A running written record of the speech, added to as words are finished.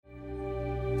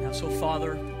So,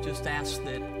 Father, just ask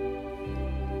that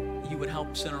you would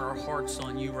help center our hearts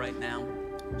on you right now.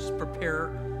 Just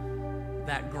prepare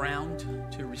that ground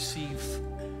to receive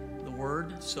the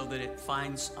word so that it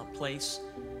finds a place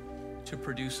to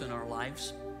produce in our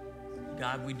lives.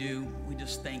 God, we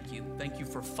just thank you. Thank you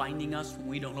for finding us when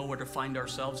we don't know where to find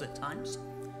ourselves at times.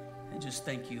 And just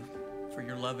thank you for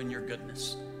your love and your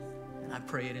goodness. And I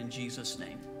pray it in Jesus'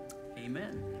 name.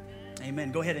 Amen.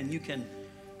 Amen. Go ahead and you can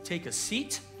take a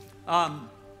seat.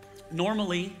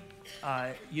 Normally,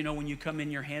 when you come in,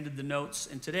 you're handed the notes.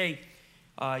 And today,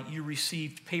 you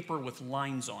received paper with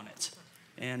lines on it.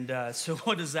 And so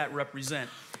what does that represent?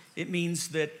 It means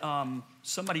that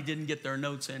somebody didn't get their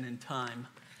notes in time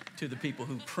to the people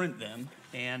who print them.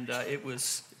 And it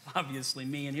was obviously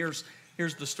me. And here's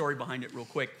the story behind it real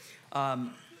quick.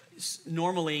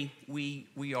 Normally,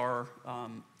 we are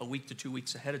a week to 2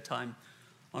 weeks ahead of time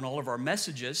on all of our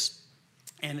messages.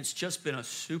 And it's just been a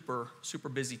super, super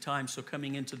busy time. So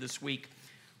coming into this week,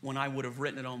 when I would have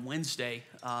written it on Wednesday,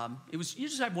 you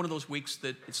just have one of those weeks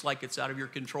that it's like it's out of your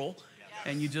control.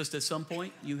 And you just, at some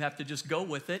point, you have to just go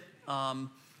with it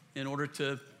in order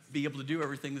to be able to do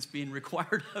everything that's being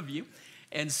required of you.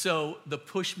 And so the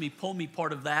push me, pull me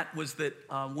part of that was that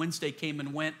Wednesday came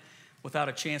and went without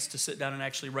a chance to sit down and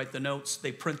actually write the notes.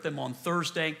 They print them on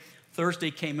Thursday.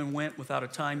 Thursday came and went without a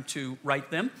time to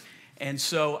write them. And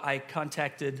so I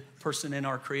contacted a person in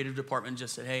our creative department and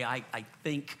just said, hey, I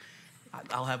think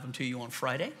I'll have them to you on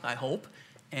Friday, I hope.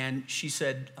 And she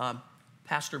said,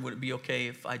 Pastor, would it be okay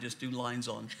if I just do lines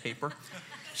on paper?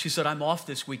 She said, I'm off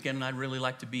this weekend and I'd really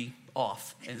like to be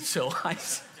off. And so I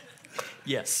said,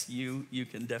 yes, you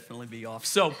can definitely be off.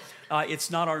 So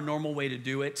it's not our normal way to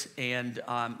do it. And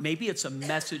maybe it's a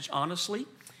message, honestly.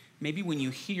 Maybe when you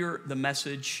hear the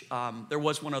message, there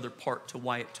was one other part to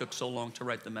why it took so long to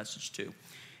write the message too.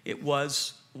 It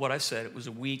was what I said. It was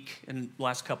a week, and the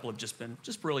last couple have just been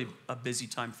really a busy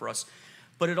time for us.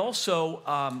 But it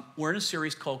also, we're in a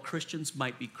series called Christians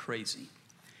Might Be Crazy.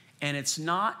 And it's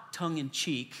not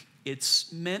tongue-in-cheek.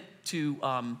 It's meant to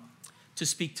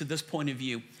speak to this point of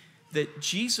view, that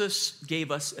Jesus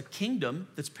gave us a kingdom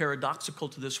that's paradoxical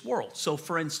to this world. So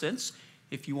for instance,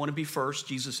 if you want to be first,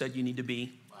 Jesus said you need to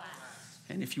be.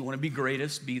 And if you want to be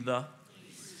greatest, be the.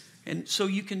 And so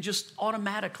you can just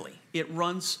automatically, it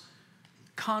runs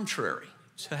contrary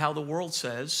to how the world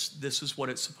says this is what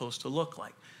it's supposed to look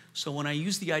like. So when I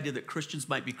use the idea that Christians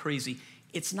might be crazy,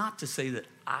 it's not to say that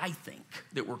I think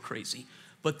that we're crazy,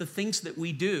 but the things that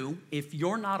we do, if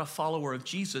you're not a follower of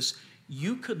Jesus,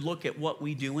 you could look at what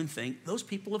we do and think those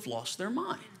people have lost their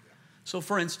mind. So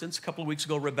for instance, a couple of weeks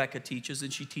ago, Rebecca teaches,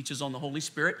 and she teaches on the Holy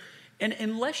Spirit. And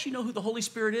unless you know who the Holy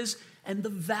Spirit is and the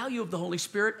value of the Holy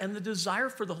Spirit and the desire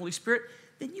for the Holy Spirit,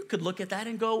 then you could look at that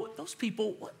and go, those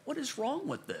people, what is wrong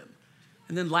with them?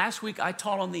 And then last week I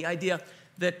taught on the idea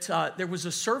that there was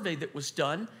a survey that was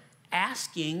done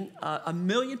asking 1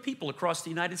 million people across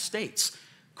the United States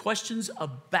questions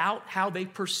about how they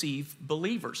perceive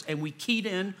believers. And we keyed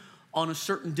in on a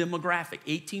certain demographic,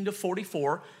 18 to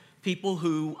 44, people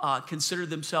who consider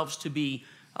themselves to be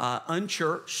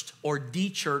unchurched or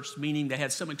dechurched, meaning they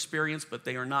had some experience, but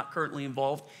they are not currently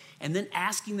involved, and then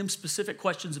asking them specific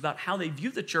questions about how they view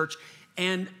the church,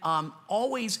 and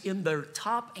always in their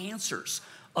top answers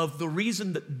of the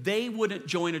reason that they wouldn't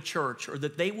join a church or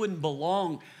that they wouldn't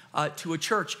belong to a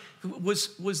church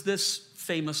was this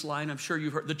famous line. I'm sure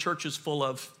you've heard, the church is full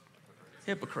of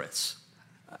hypocrites.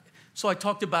 So I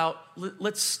talked about,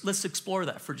 let's explore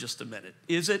that for just a minute.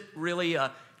 Is it really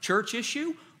a church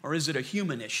issue? Or is it a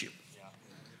human issue?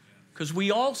 Because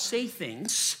we all say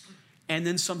things and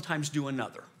then sometimes do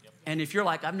another. And if you're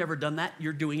like, I've never done that,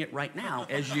 you're doing it right now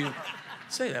as you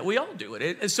say that. We all do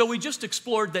it. And so we just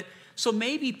explored that. So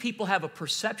maybe people have a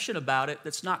perception about it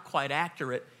that's not quite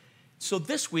accurate. So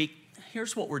this week,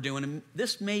 here's what we're doing. And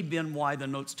this may have been why the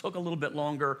notes took a little bit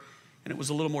longer and it was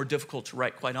a little more difficult to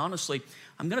write, quite honestly.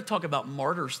 I'm going to talk about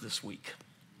martyrs this week.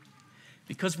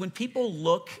 Because when people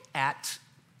look at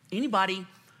anybody,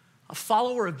 a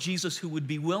follower of Jesus who would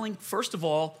be willing, first of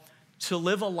all, to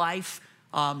live a life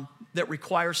that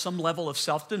requires some level of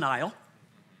self-denial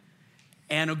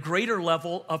and a greater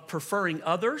level of preferring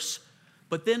others.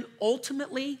 But then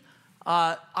ultimately,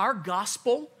 our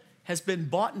gospel has been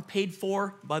bought and paid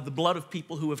for by the blood of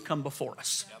people who have come before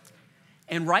us. Yep.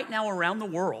 And right now around the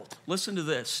world, listen to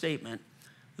this statement,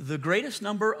 the greatest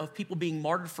number of people being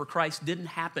martyred for Christ didn't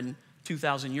happen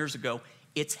 2,000 years ago.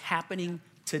 It's happening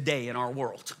today in our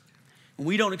world.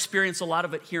 We don't experience a lot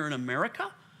of it here in America,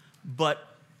 but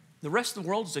the rest of the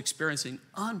world is experiencing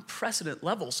unprecedented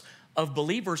levels of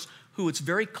believers who it's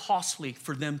very costly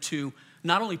for them to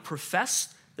not only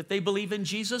profess that they believe in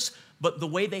Jesus, but the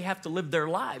way they have to live their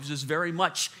lives is very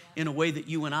much in a way that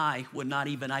you and I would not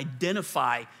even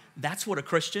identify that's what a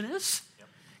Christian is.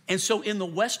 And so in the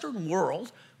Western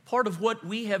world, part of what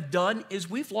we have done is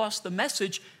we've lost the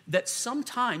message that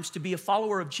sometimes to be a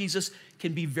follower of Jesus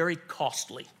can be very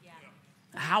costly. Yeah.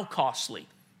 How costly?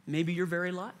 Maybe your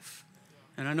very life.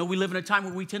 And I know we live in a time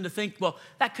where we tend to think, well,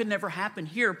 that could never happen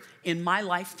here. In my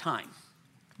lifetime,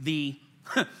 the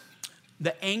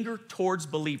anger towards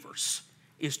believers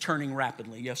is turning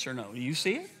rapidly, yes or no? Do you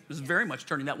see it? It's very much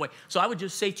turning that way. So I would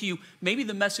just say to you, maybe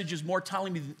the message is more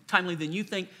timely than you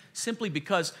think, simply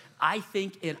because I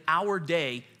think in our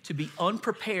day, to be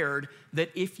unprepared, that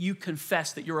if you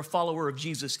confess that you're a follower of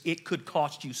Jesus, it could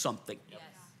cost you something. Yes.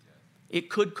 It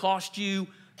could cost you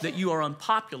that you are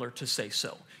unpopular to say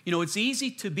so. You know, it's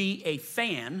easy to be a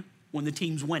fan when the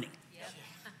team's winning. Yep.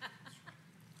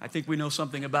 I think we know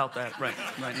something about that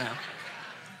right now.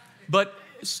 But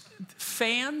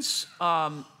fans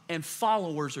and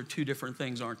followers are two different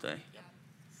things, aren't they?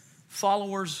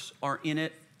 Followers are in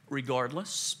it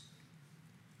regardless.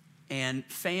 And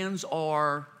fans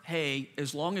are, hey,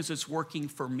 as long as it's working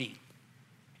for me,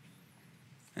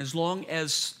 as long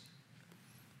as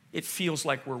it feels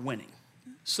like we're winning.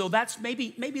 So that's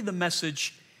maybe the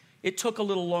message. It took a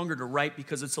little longer to write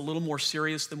because it's a little more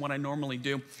serious than what I normally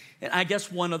do. And I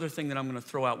guess one other thing that I'm going to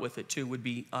throw out with it too would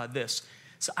be this.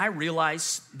 So I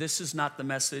realize this is not the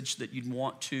message that you'd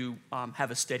want to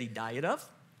have a steady diet of.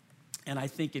 And I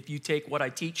think if you take what I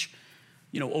teach,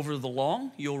 over the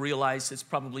long, you'll realize it's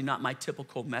probably not my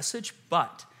typical message.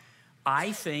 But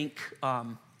I think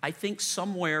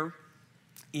somewhere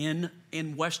in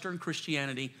Western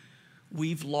Christianity,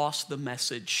 we've lost the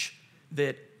message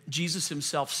that Jesus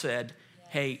himself said,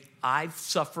 hey, I've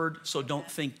suffered, so don't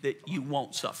think that you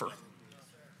won't suffer.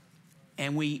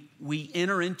 And we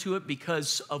enter into it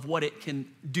because of what it can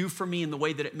do for me in the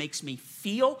way that it makes me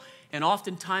feel. And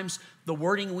oftentimes the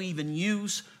wording we even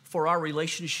use for our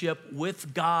relationship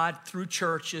with God through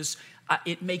churches,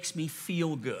 it makes me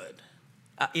feel good.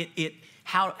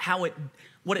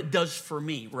 What it does for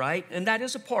me, right? And that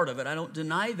is a part of it. I don't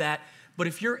deny that. But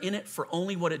if you're in it for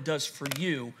only what it does for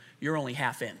you, you're only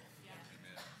half in. Yeah.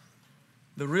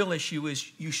 The real issue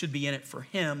is you should be in it for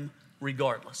him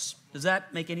regardless. Does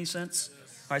that make any sense?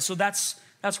 Yes. All right, so that's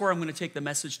where I'm going to take the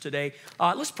message today.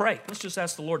 Let's pray. Let's just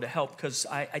ask the Lord to help, because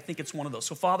I think it's one of those.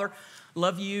 So Father,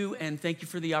 love you and thank you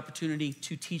for the opportunity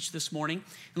to teach this morning.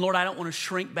 And Lord, I don't want to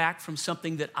shrink back from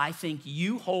something that I think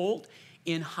you hold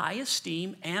in high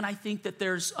esteem, and I think that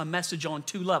there's a message on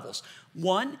two levels.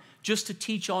 One, just to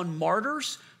teach on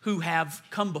martyrs who have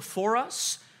come before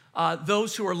us,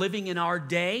 those who are living in our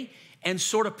day, and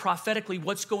sort of prophetically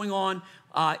what's going on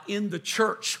in the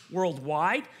church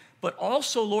worldwide, but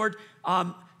also, Lord,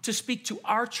 to speak to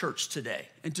our church today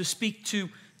and to speak to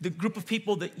the group of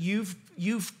people that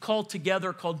you've called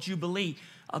together called Jubilee,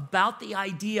 about the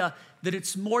idea that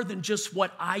it's more than just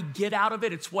what I get out of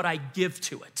it, it's what I give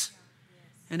to it.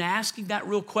 And asking that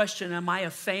real question, am I a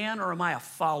fan or am I a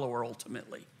follower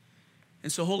ultimately?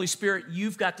 And so, Holy Spirit,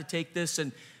 you've got to take this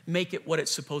and make it what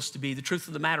it's supposed to be. The truth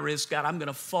of the matter is, God, I'm going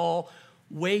to fall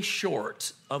way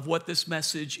short of what this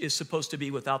message is supposed to be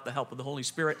without the help of the Holy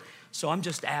Spirit. So I'm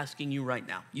just asking you right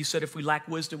now. You said if we lack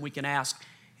wisdom, we can ask,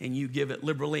 and you give it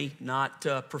liberally, not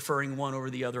preferring one over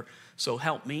the other. So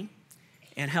help me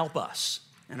and help us.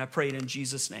 And I pray it in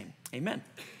Jesus' name. Amen.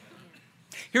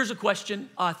 Here's a question.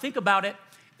 Think about it.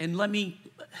 And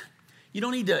you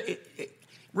don't need to,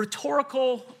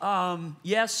 rhetorical,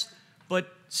 yes,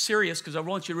 but serious, because I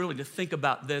want you really to think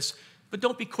about this. But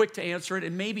don't be quick to answer it,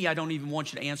 and maybe I don't even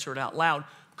want you to answer it out loud.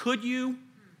 Would you,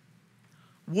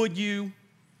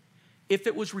 if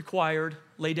it was required,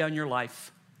 lay down your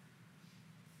life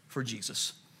for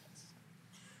Jesus?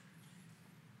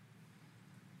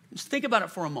 Just think about it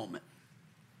for a moment.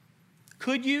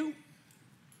 Would you,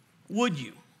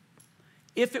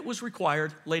 if it was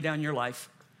required, lay down your life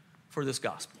for this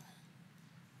gospel?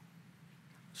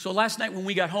 So last night when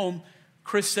we got home,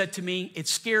 Chris said to me, it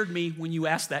scared me when you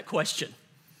asked that question,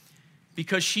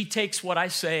 because she takes what I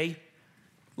say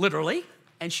literally,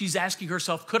 and she's asking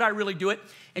herself, could I really do it?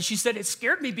 And she said, it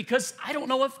scared me because I don't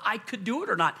know if I could do it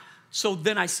or not. So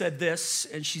then I said this,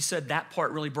 and she said, that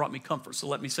part really brought me comfort. So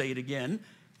let me say it again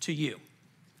to you.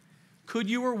 Could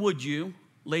you or would you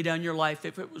lay down your life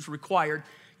if it was required?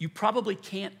 You probably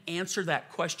can't answer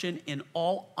that question in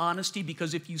all honesty,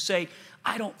 because if you say,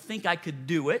 I don't think I could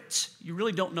do it, you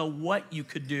really don't know what you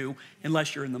could do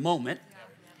unless you're in the moment.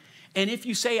 And if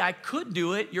you say, I could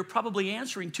do it, you're probably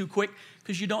answering too quick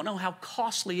because you don't know how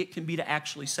costly it can be to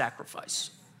actually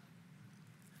sacrifice.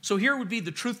 So here would be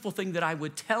the truthful thing that I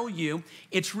would tell you.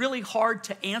 It's really hard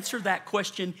to answer that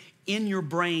question in your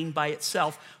brain by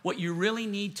itself. What you really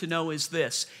need to know is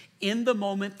this. In the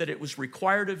moment that it was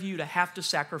required of you to have to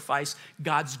sacrifice,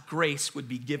 God's grace would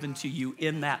be given to you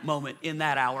in that moment, in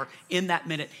that hour, in that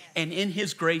minute. And in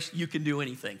his grace, you can do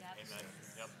anything.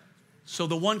 So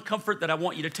the one comfort that I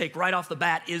want you to take right off the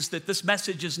bat is that this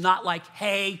message is not like,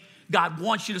 hey, God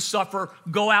wants you to suffer.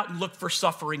 Go out and look for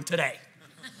suffering today.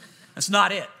 That's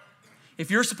not it.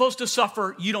 If you're supposed to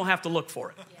suffer, you don't have to look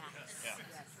for it.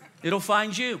 It'll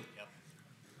find you.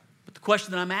 But the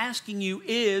question that I'm asking you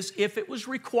is, if it was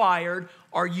required,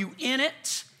 are you in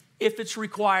it if it's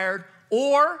required,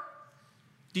 or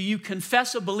do you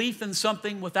confess a belief in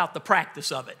something without the practice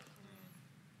of it?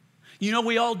 You know,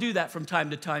 we all do that from time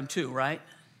to time too, right?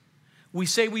 We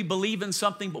say we believe in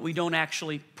something, but we don't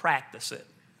actually practice it.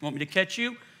 Want me to catch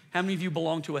you? How many of you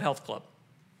belong to a health club?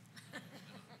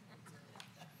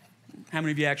 How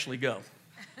many of you actually go?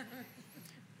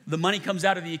 The money comes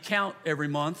out of the account every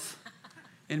month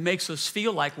and makes us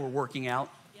feel like we're working out.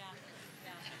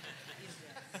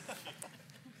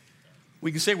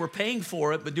 We can say we're paying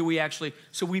for it, but do we actually?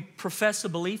 So we profess a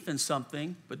belief in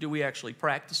something, but do we actually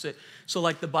practice it? So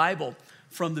like the Bible,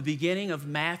 from the beginning of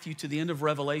Matthew to the end of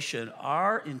Revelation,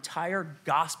 our entire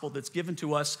gospel that's given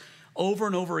to us over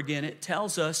and over again, it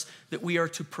tells us that we are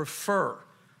to prefer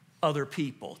other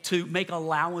people, to make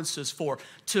allowances for,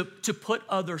 to put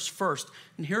others first.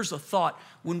 And here's a thought.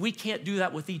 When we can't do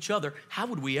that with each other, how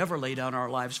would we ever lay down our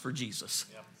lives for Jesus?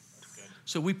 Yep.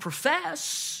 So we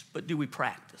profess, but do we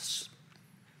practice?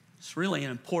 It's really an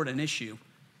important issue.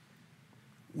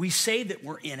 We say that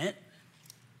we're in it,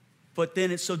 but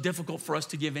then it's so difficult for us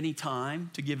to give any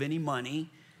time, to give any money,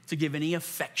 to give any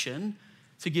affection,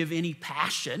 to give any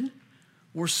passion.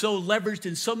 We're so leveraged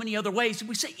in so many other ways.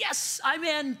 We say, yes, I'm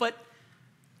in, but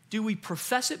do we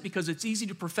profess it because it's easy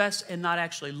to profess and not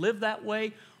actually live that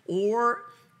way? Or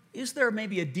is there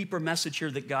maybe a deeper message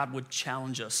here that God would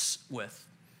challenge us with?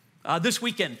 This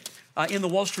weekend in the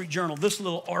Wall Street Journal, this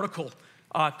little article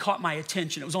caught my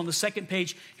attention. It was on the second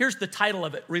page. Here's the title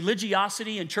of it: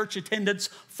 Religiosity and Church Attendance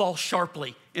Fall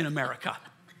Sharply in America.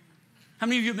 How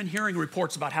many of you have been hearing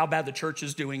reports about how bad the church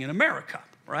is doing in America,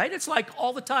 right? It's like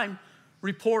all the time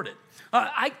reported.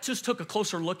 I just took a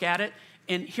closer look at it,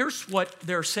 and here's what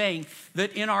they're saying,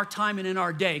 that in our time and in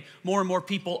our day, more and more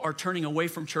people are turning away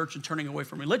from church and turning away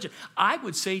from religion. I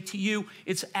would say to you,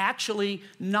 it's actually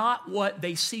not what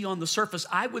they see on the surface.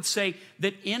 I would say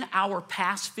that in our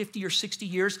past 50 or 60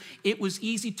 years, it was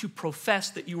easy to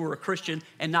profess that you were a Christian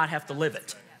and not have to live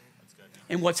it.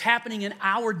 And what's happening in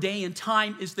our day and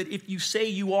time is that if you say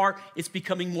you are, it's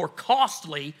becoming more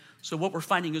costly. So what we're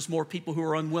finding is more people who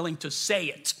are unwilling to say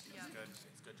it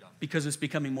because it's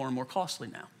becoming more and more costly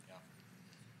now.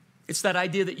 It's that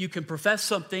idea that you can profess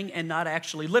something and not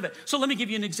actually live it. So let me give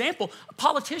you an example.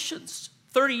 Politicians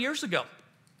 30 years ago,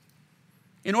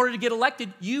 in order to get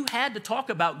elected, you had to talk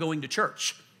about going to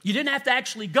church. You didn't have to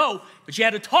actually go, but you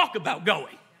had to talk about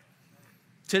going.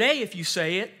 Today, if you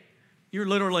say it, you're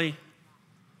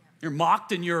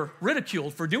mocked and you're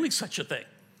ridiculed for doing such a thing.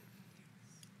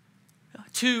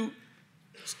 To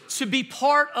be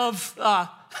part of,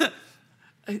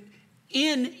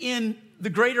 in the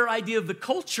greater idea of the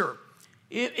culture,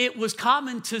 it was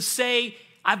common to say,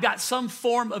 I've got some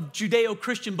form of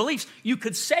Judeo-Christian beliefs. You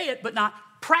could say it, but not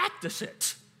practice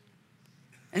it.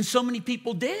 And so many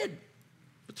people did.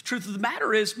 But the truth of the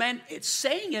matter is, man, it's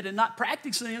saying it and not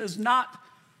practicing it is not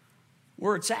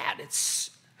where it's at.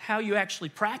 It's how you actually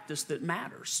practice that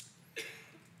matters.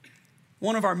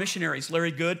 One of our missionaries,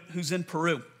 Larry Good, who's in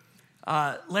Peru.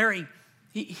 Larry,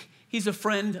 he's a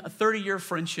friend, a 30-year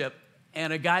friendship,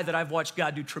 and a guy that I've watched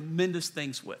God do tremendous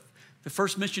things with. The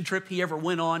first mission trip he ever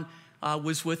went on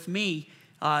was with me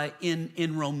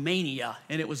in Romania,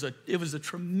 and it was a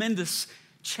tremendous,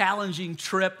 challenging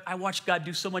trip. I watched God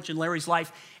do so much in Larry's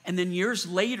life, and then years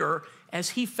later, as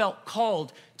he felt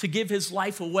called to give his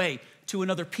life away to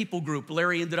another people group,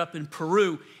 Larry ended up in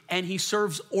Peru, and he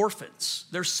serves orphans.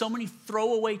 There's so many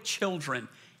throwaway children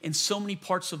in so many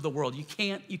parts of the world. You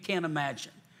can't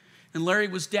imagine. And Larry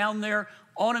was down there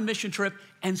on a mission trip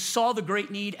and saw the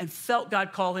great need and felt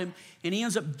God call him, and he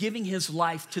ends up giving his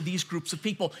life to these groups of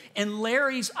people. And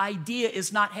Larry's idea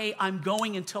is not, hey, I'm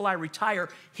going until I retire.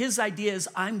 His idea is,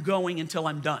 I'm going until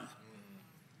I'm done.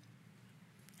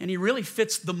 And he really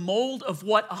fits the mold of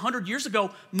what 100 years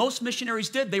ago most missionaries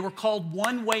did. They were called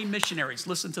one-way missionaries.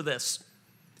 Listen to this.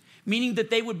 Meaning that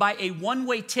they would buy a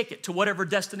one-way ticket to whatever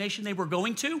destination they were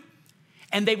going to,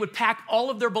 and they would pack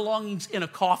all of their belongings in a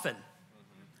coffin.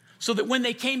 So that when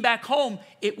they came back home,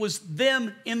 it was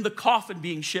them in the coffin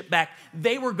being shipped back.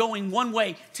 They were going one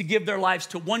way to give their lives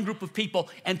to one group of people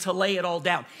and to lay it all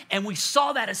down. And we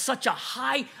saw that as such a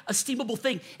high, esteemable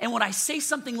thing. And when I say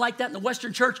something like that in the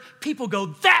Western church, people go,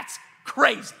 that's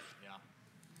crazy. Yeah.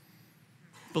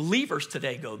 Believers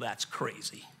today go, that's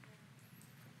crazy.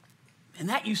 And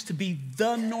that used to be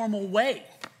the normal way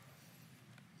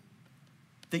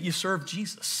that you serve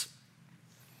Jesus.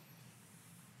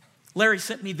 Larry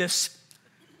sent me this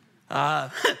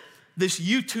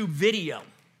YouTube video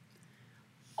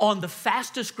on the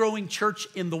fastest growing church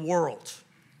in the world.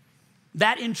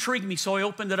 That intrigued me, so I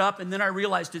opened it up, and then I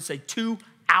realized it's a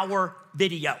 2-hour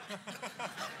video.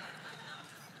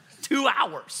 2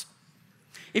 hours.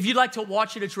 If you'd like to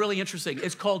watch it, it's really interesting.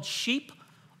 It's called Sheep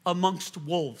Amongst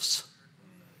Wolves.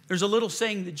 There's a little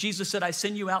saying that Jesus said, I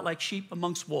send you out like sheep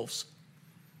amongst wolves.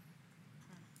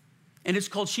 And it's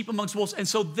called Sheep Amongst Wolves. And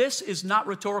so this is not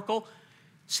rhetorical.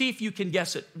 See if you can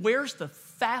guess it. Where's the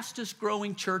fastest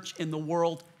growing church in the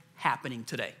world happening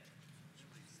today?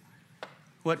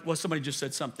 What? Well, somebody just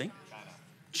said something.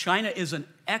 China is an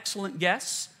excellent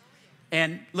guess.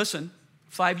 And listen,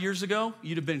 5 years ago,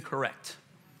 you'd have been correct.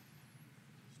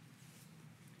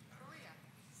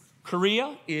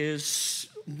 Korea is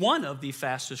one of the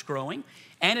fastest growing,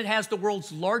 and it has the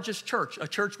world's largest church, a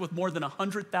church with more than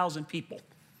 100,000 people.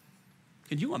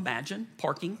 Can you imagine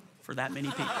parking for that many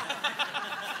people?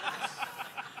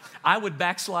 I would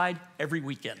backslide every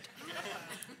weekend.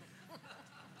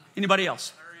 Anybody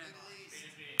else?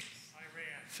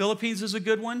 Philippines is a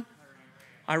good one.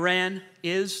 Iran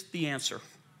is the answer.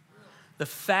 The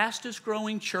fastest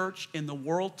growing church in the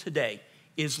world today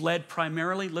is led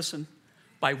primarily, listen,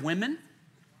 by women.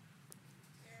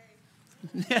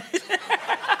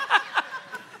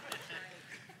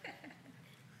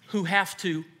 Who have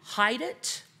to hide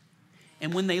it.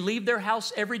 And when they leave their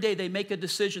house every day, they make a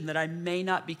decision that I may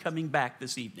not be coming back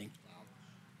this evening.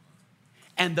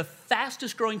 And the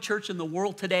fastest growing church in the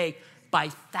world today by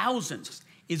thousands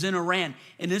is in Iran.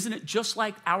 And isn't it just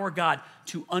like our God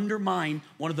to undermine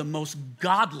one of the most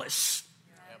godless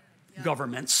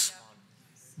governments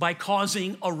by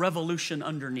causing a revolution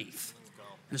underneath?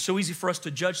 And it's so easy for us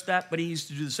to judge that, but he needs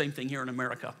to do the same thing here in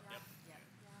America.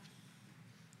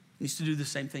 He needs to do the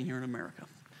same thing here in America.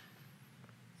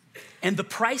 And the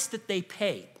price that they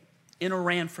pay in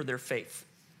Iran for their faith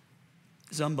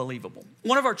is unbelievable.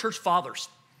 One of our church fathers,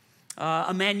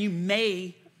 a man you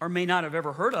may or may not have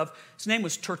ever heard of, his name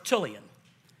was Tertullian.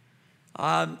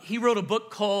 He wrote a book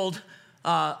called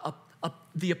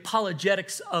The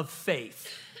Apologetics of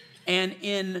Faith. And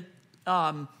in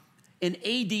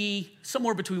AD,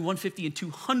 somewhere between 150 and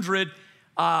 200,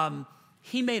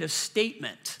 he made a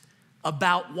statement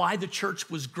about why the church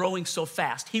was growing so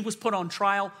fast. He was put on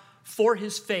trial for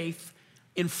his faith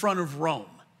in front of Rome.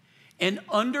 And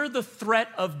under the threat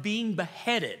of being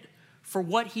beheaded for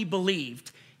what he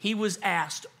believed, he was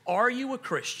asked, are you a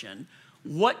Christian?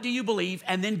 What do you believe?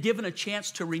 And then given a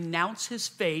chance to renounce his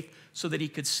faith so that he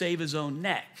could save his own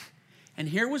neck. And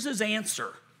here was his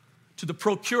answer to the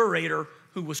procurator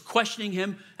who was questioning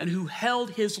him and who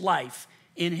held his life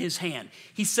in his hand.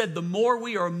 He said, the more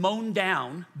we are mown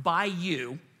down by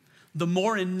you, the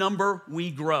more in number we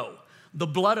grow. The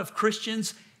blood of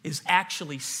Christians is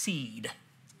actually seed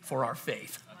for our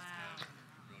faith. Wow.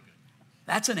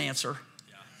 That's an answer.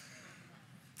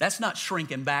 That's not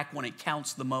shrinking back when it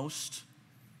counts the most.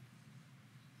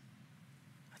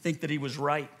 I think that he was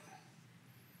right.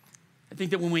 I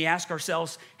think that when we ask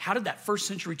ourselves, how did that first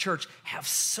century church have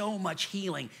so much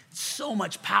healing, so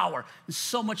much power, and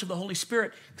so much of the Holy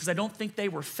Spirit? Because I don't think they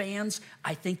were fans.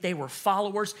 I think they were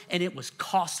followers, and it was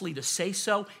costly to say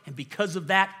so. And because of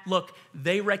that, look,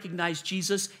 they recognized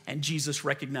Jesus, and Jesus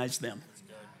recognized them.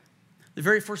 The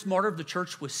very first martyr of the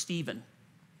church was Stephen.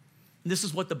 And this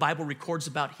is what the Bible records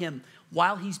about him.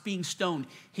 While he's being stoned,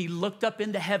 he looked up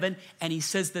into heaven, and he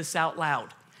says this out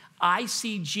loud. I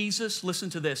see Jesus, listen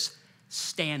to this,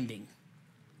 standing.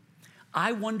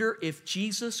 I wonder if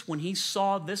Jesus, when he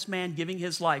saw this man giving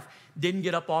his life, didn't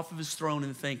get up off of his throne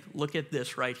and think, look at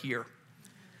this right here.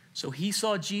 So he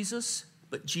saw Jesus,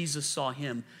 but Jesus saw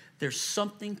him. There's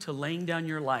something to laying down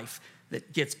your life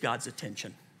that gets God's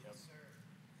attention.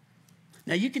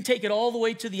 Now, you can take it all the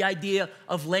way to the idea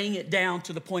of laying it down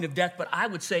to the point of death, but I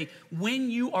would say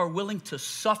when you are willing to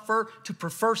suffer, to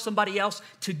prefer somebody else,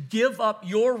 to give up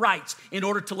your rights in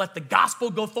order to let the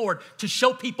gospel go forward, to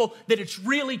show people that it's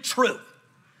really true,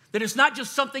 that it's not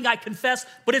just something I confess,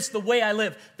 but it's the way I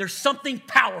live. There's something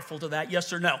powerful to that,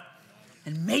 yes or no?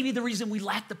 And maybe the reason we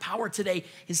lack the power today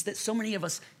is that so many of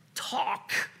us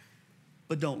talk,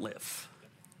 but don't live.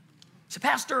 So,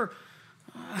 Pastor,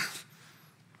 I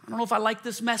don't know if I like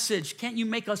this message. Can't you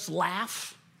make us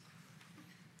laugh?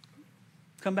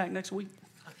 Come back next week.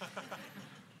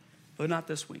 But not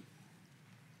this week.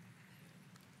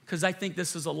 Because I think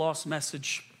this is a lost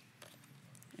message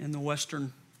in the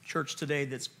Western church today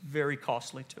that's very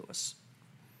costly to us.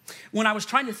 When I was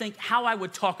trying to think how I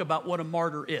would talk about what a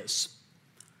martyr is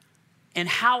and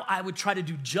how I would try to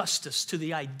do justice to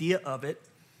the idea of it,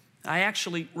 I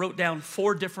actually wrote down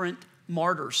 4 different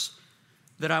martyrs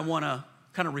that I want to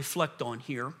kind of reflect on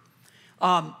here.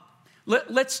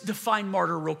 Let's define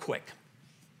martyr real quick.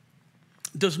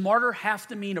 Does martyr have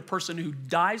to mean a person who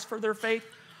dies for their faith,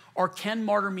 or can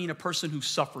martyr mean a person who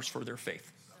suffers for their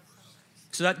faith?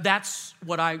 So that's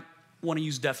what I want to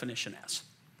use definition as.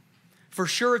 For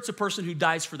sure, it's a person who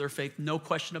dies for their faith, no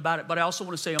question about it. But I also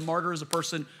want to say a martyr is a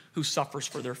person who suffers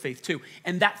for their faith too.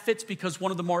 And that fits because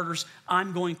one of the martyrs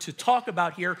I'm going to talk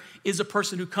about here is a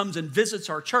person who comes and visits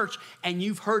our church, and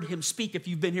you've heard him speak if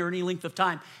you've been here any length of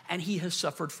time, and he has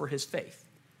suffered for his faith.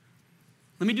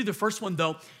 Let me do the first one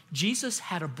though. Jesus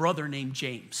had a brother named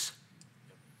James.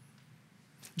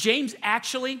 James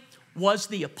actually was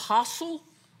the apostle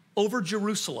over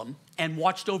Jerusalem and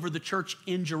watched over the church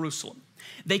in Jerusalem.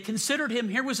 They considered him,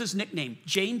 here was his nickname,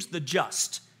 James the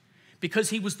Just, because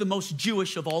he was the most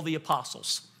Jewish of all the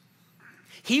apostles.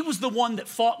 He was the one that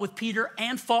fought with Peter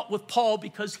and fought with Paul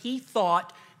because he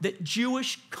thought that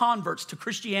Jewish converts to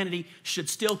Christianity should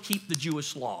still keep the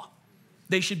Jewish law.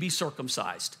 They should be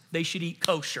circumcised. They should eat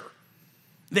kosher.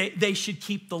 They should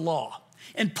keep the law.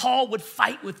 And Paul would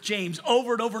fight with James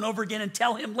over and over and over again and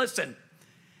tell him, listen,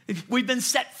 we've been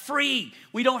set free.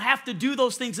 We don't have to do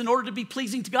those things in order to be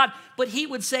pleasing to God. But he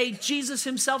would say, Jesus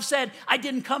himself said, I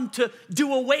didn't come to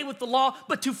do away with the law,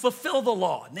 but to fulfill the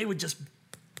law. And they would just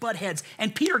butt heads.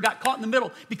 And Peter got caught in the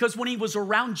middle because when he was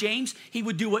around James, he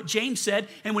would do what James said.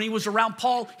 And when he was around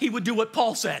Paul, he would do what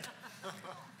Paul said.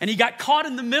 And he got caught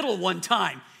in the middle one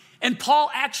time. And Paul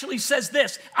actually says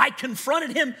this, I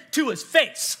confronted him to his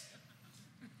face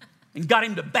and got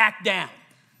him to back down.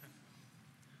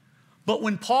 But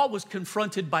when Paul was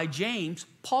confronted by James,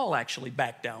 Paul actually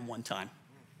backed down one time.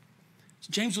 So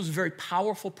James was a very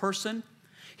powerful person.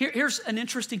 Here's an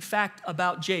interesting fact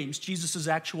about James, Jesus'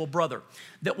 actual brother,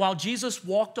 that while Jesus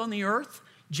walked on the earth,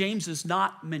 James is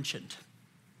not mentioned.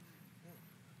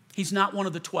 He's not one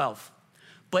of the 12.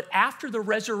 But after the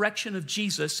resurrection of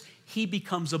Jesus, he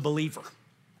becomes a believer.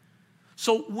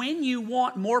 So when you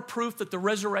want more proof that the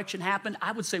resurrection happened,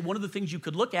 I would say one of the things you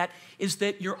could look at is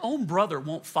that your own brother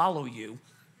won't follow you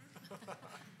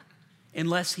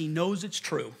unless he knows it's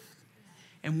true.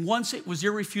 And once it was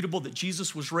irrefutable that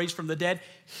Jesus was raised from the dead,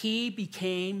 he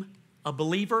became a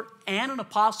believer and an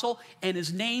apostle and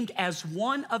is named as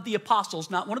one of the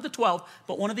apostles, not one of the 12,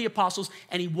 but one of the apostles.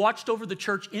 And he watched over the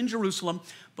church in Jerusalem.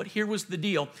 But here was the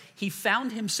deal. He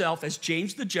found himself as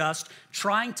James the Just,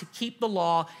 trying to keep the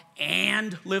law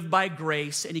and live by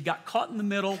grace. And he got caught in the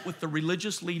middle with the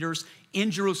religious leaders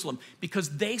in Jerusalem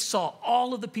because they saw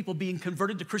all of the people being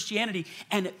converted to Christianity,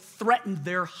 and it threatened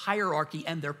their hierarchy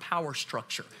and their power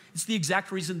structure. It's the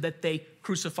exact reason that they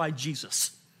crucified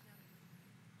Jesus.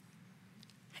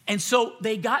 And so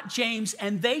they got James,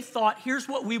 and they thought, here's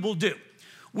what we will do.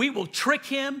 We will trick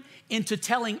him into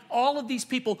telling all of these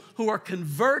people who are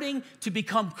converting to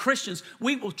become Christians,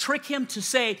 we will trick him to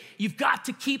say, you've got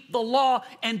to keep the law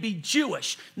and be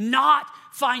Jewish, not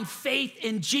find faith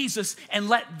in Jesus and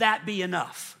let that be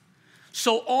enough.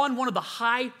 So on one of the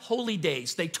high holy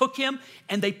days, they took him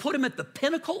and they put him at the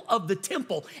pinnacle of the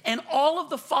temple, and all of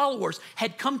the followers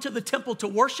had come to the temple to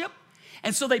worship.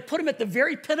 And so they put him at the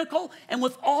very pinnacle, and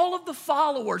with all of the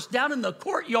followers down in the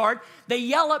courtyard, they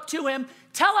yell up to him,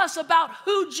 tell us about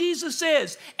who Jesus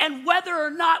is and whether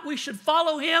or not we should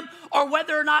follow him or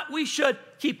whether or not we should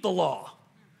keep the law.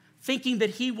 Thinking that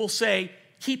he will say,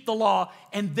 keep the law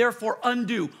and therefore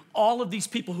undo all of these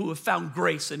people who have found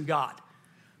grace in God.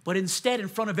 But instead, in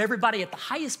front of everybody at the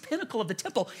highest pinnacle of the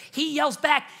temple, he yells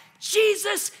back,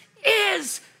 Jesus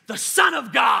is the Son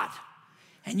of God.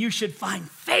 And you should find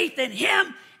faith in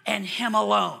him and him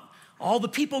alone. All the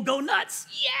people go nuts,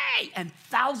 yay! And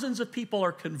thousands of people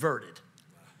are converted.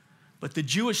 But the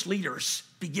Jewish leaders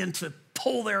begin to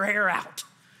pull their hair out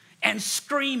and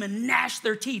scream and gnash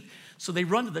their teeth. So they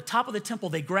run to the top of the temple,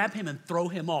 they grab him and throw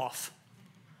him off.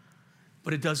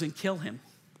 But it doesn't kill him.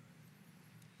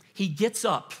 He gets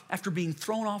up after being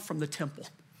thrown off from the temple.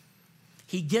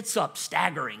 He gets up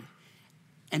staggering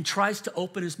and tries to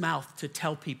open his mouth to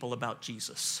tell people about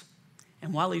Jesus.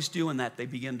 And while he's doing that, they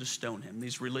begin to stone him,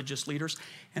 these religious leaders.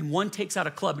 And one takes out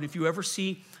a club. And if you ever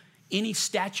see any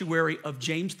statuary of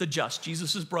James the Just,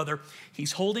 Jesus' brother,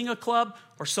 he's holding a club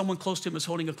or someone close to him is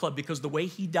holding a club, because the way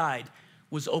he died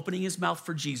was opening his mouth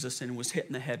for Jesus and was hit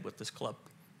in the head with this club.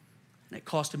 And it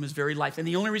cost him his very life. And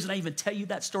the only reason I even tell you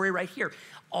that story right here,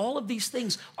 all of these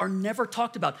things are never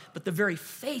talked about, but the very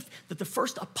faith that the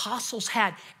first apostles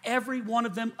had, every one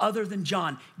of them other than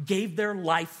John, gave their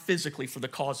life physically for the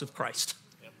cause of Christ.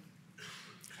 Yep.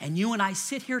 And you and I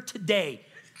sit here today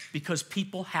because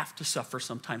people have to suffer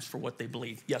sometimes for what they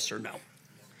believe, yes or no.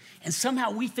 And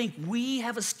somehow we think we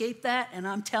have escaped that, and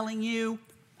I'm telling you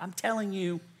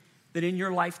that in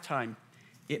your lifetime,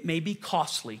 it may be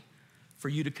costly for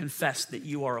you to confess that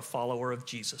you are a follower of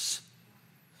Jesus.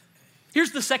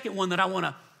 Here's the second one that I want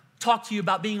to talk to you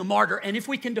about, being a martyr. And if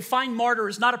we can define martyr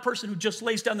as not a person who just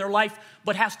lays down their life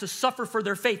but has to suffer for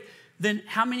their faith, then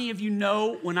how many of you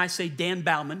know when I say Dan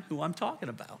Bauman, who I'm talking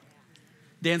about?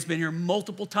 Dan's been here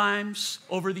multiple times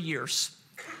over the years.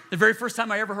 The very first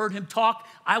time I ever heard him talk,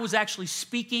 I was actually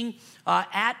speaking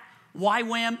at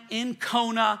YWAM in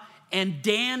Kona, and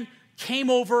Dan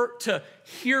came over to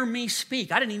hear me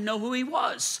speak. I didn't even know who he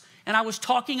was. And I was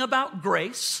talking about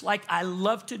grace, like I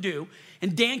love to do.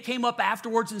 And Dan came up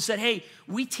afterwards and said, hey,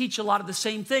 we teach a lot of the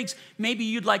same things. Maybe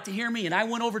you'd like to hear me. And I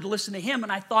went over to listen to him,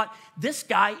 and I thought, this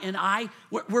guy and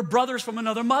we're brothers from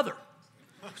another mother.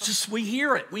 Just, we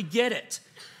hear it, we get it.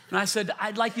 And I said,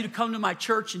 I'd like you to come to my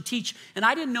church and teach. And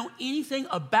I didn't know anything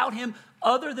about him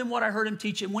other than what I heard him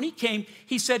teach. And when he came,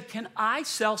 he said, can I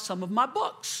sell some of my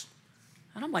books?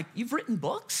 And I'm like, you've written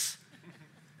books?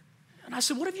 And I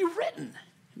said, what have you written?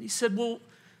 And he said, well,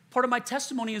 part of my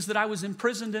testimony is that I was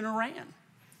imprisoned in Iran.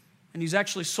 And he's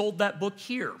actually sold that book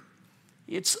here.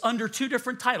 It's under two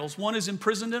different titles. One is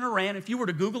Imprisoned in Iran. If you were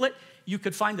to Google it, you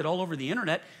could find it all over the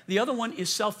internet. The other one is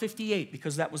Cell 58,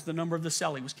 because that was the number of the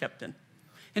cell he was kept in.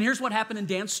 And here's what happened in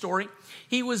Dan's story.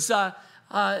 He was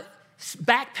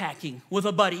backpacking with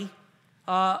a buddy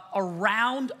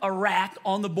around Iraq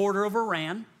on the border of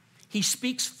Iran. He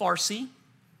speaks Farsi,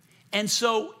 and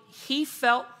so he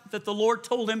felt that the Lord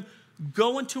told him,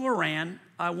 go into Iran,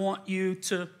 I want you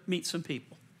to meet some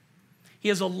people. He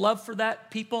has a love for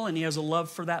that people, and he has a love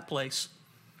for that place.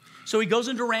 So he goes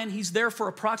into Iran, he's there for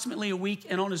approximately a week,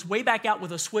 and on his way back out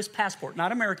with a Swiss passport,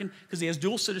 not American, because he has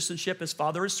dual citizenship, his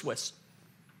father is Swiss.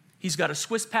 He's got a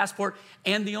Swiss passport,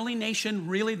 and the only nation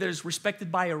really that is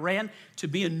respected by Iran to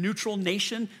be a neutral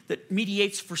nation that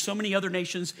mediates for so many other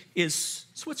nations is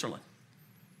Switzerland.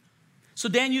 So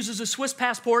Dan uses a Swiss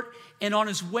passport, and on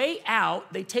his way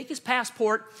out, they take his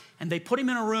passport and they put him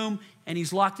in a room, and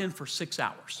he's locked in for 6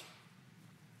 hours.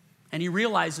 And he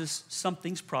realizes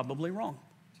something's probably wrong.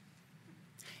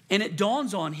 And it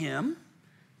dawns on him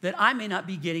that I may not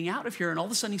be getting out of here. And all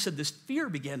of a sudden, he said this fear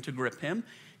began to grip him.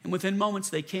 And within moments,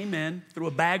 they came in, threw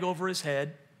a bag over his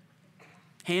head,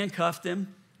 handcuffed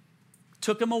him,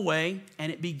 took him away,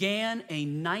 and it began a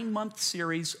 9-month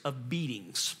series of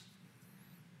beatings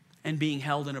and being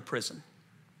held in a prison.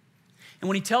 And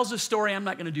when he tells this story, I'm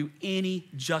not going to do any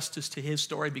justice to his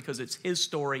story because it's his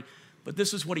story, but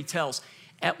this is what he tells.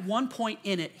 At one point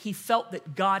in it, he felt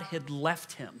that God had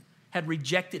left him, had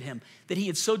rejected him, that he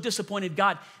had so disappointed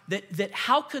God that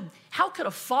how could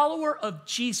a follower of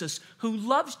Jesus who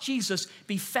loves Jesus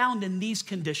be found in these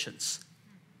conditions?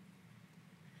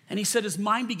 And he said his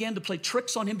mind began to play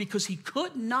tricks on him because he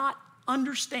could not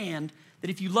understand that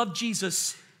if you love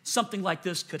Jesus, something like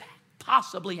this could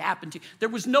possibly happen to you. There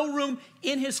was no room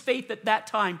in his faith at that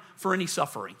time for any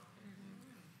suffering.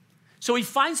 So he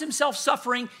finds himself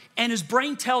suffering, and his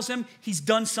brain tells him he's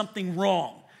done something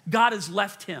wrong. God has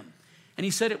left him. And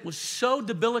he said it was so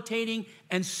debilitating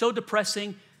and so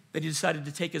depressing that he decided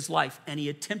to take his life, and he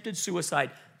attempted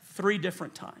suicide 3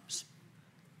 different times.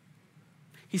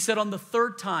 He said on the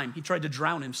 3rd time, he tried to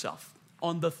drown himself.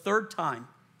 On the 3rd time,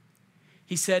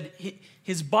 he said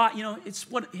his body,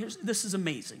 this is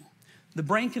amazing. The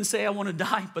brain can say, I want to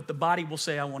die, but the body will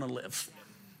say, I want to live.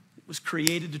 It was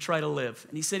created to try to live.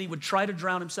 And he said he would try to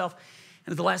drown himself,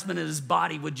 and at the last minute, his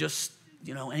body would just,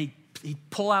 and he'd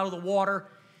pull out of the water.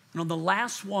 And on the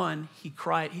last one, he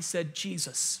cried, he said,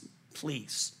 Jesus,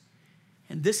 please.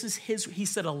 And this is he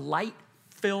said a light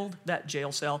filled that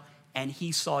jail cell, and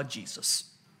he saw Jesus.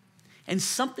 And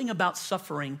something about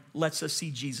suffering lets us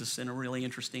see Jesus in a really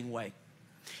interesting way.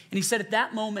 And he said at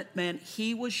that moment, man,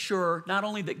 he was sure not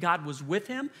only that God was with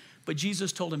him, but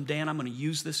Jesus told him, Dan, I'm going to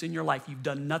use this in your life. You've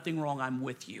done nothing wrong. I'm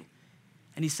with you.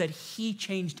 And he said he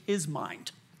changed his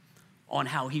mind on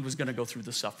how he was going to go through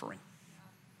the suffering.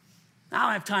 Now, I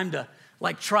don't have time to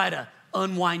try to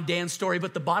unwind Dan's story,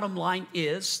 but the bottom line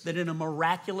is that in a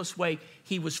miraculous way,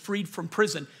 he was freed from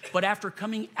prison. But after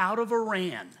coming out of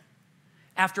Iran,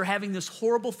 after having this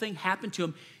horrible thing happen to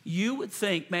him, you would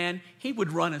think, man, he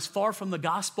would run as far from the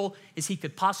gospel as he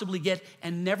could possibly get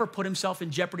and never put himself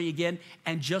in jeopardy again,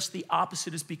 and just the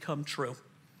opposite has become true.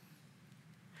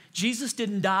 Jesus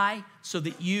didn't die so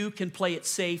that you can play it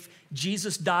safe.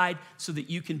 Jesus died so that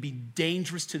you can be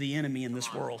dangerous to the enemy in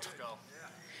this world.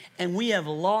 And we have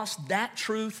lost that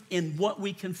truth in what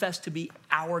we confess to be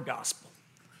our gospel.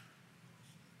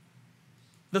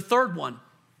 The third one,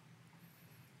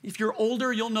 if you're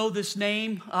older, you'll know this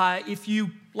name. If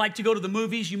you like to go to the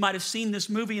movies, you might have seen this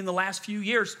movie in the last few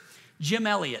years. Jim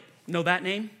Elliot. Know that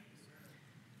name?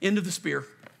 End of the Spear.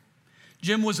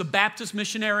 Jim was a Baptist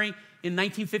missionary in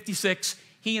 1956.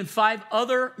 He and 5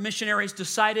 other missionaries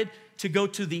decided to go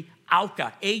to the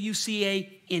Auca,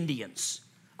 A-U-C-A Indians,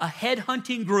 a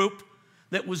headhunting group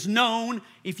that was known,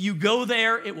 if you go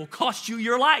there, it will cost you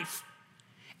your life.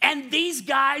 And these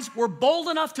guys were bold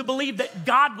enough to believe that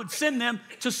God would send them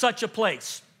to such a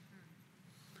place.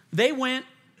 They went,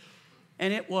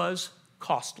 and it was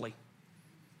costly.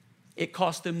 It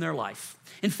cost them their life.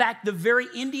 In fact, the very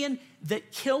Indian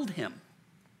that killed him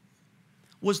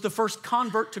was the first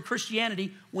convert to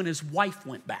Christianity when his wife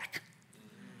went back.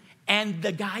 And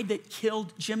the guy that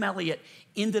killed Jim Elliot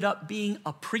ended up being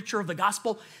a preacher of the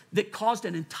gospel that caused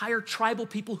an entire tribal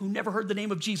people who never heard the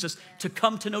name of Jesus to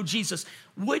come to know Jesus.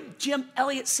 Would Jim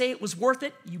Elliot say it was worth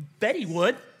it? You bet he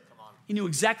would. He knew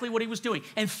exactly what he was doing.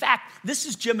 In fact, this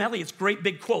is Jim Elliot's great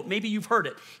big quote. Maybe you've heard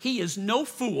it. He is no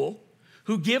fool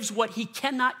who gives what he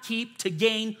cannot keep to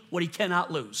gain what he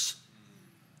cannot lose.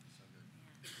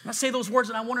 I say those words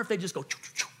and I wonder if they just go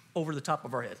over the top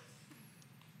of our head.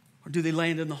 Or do they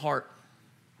land in the heart?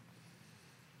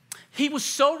 He was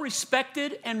so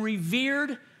respected and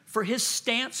revered for his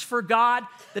stance for God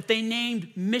that they named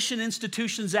mission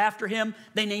institutions after him.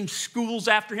 They named schools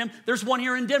after him. There's one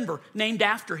here in Denver named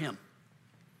after him.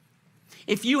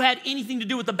 If you had anything to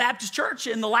do with the Baptist church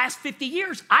in the last 50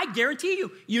 years, I guarantee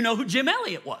you, you know who Jim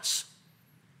Elliot was.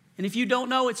 And if you don't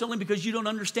know, it's only because you don't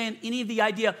understand any of the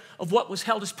idea of what was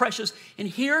held as precious. And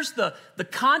here's the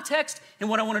context and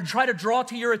what I want to try to draw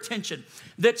to your attention.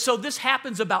 So this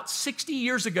happens about 60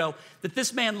 years ago, that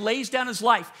this man lays down his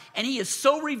life, and he is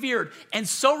so revered and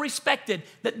so respected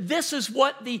that this is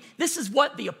what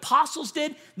the apostles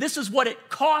did. This is what it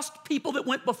cost people that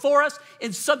went before us.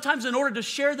 And sometimes in order to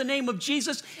share the name of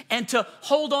Jesus and to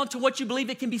hold on to what you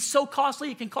believe, it can be so costly,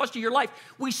 it can cost you your life.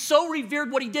 We so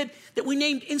revered what he did that we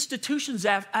named institutions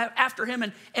after him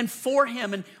and for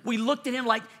him. And we looked at him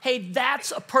like, hey,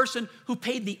 that's a person who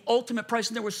paid the ultimate price.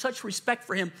 And there was such respect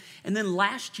for him. And then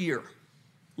last year,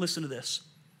 listen to this.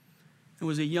 There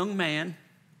was a young man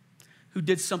who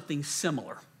did something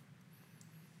similar.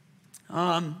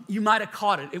 You might have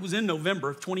caught it. It was in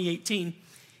November of 2018.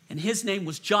 And his name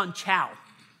was John Chow.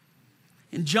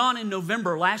 And John, in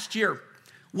November last year,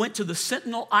 went to the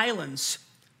Sentinel Islands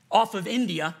off of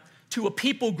India to a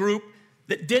people group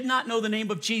that did not know the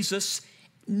name of Jesus,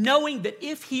 knowing that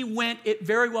if he went, it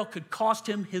very well could cost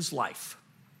him his life.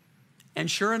 And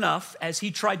sure enough, as he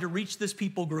tried to reach this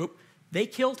people group, they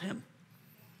killed him.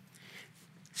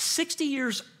 60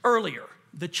 years earlier,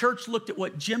 the church looked at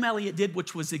what Jim Elliot did,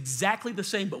 which was exactly the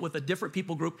same, but with a different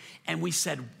people group, and we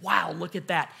said, wow, look at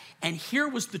that. And here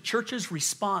was the church's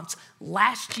response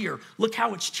last year. Look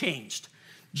how it's changed.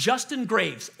 Justin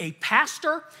Graves, a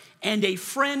pastor and a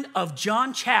friend of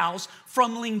John Chow's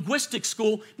from linguistic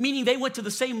school, meaning they went to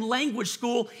the same language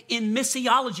school in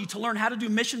missiology to learn how to do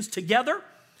missions together,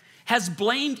 has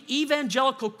blamed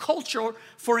evangelical culture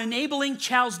for enabling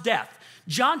Chow's death.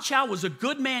 John Chow was a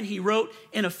good man, he wrote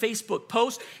in a Facebook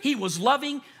post. He was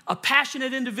loving, a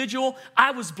passionate individual. I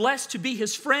was blessed to be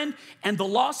his friend, and the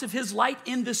loss of his light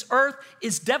in this earth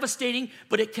is devastating,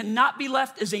 but it cannot be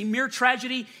left as a mere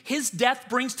tragedy. His death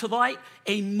brings to light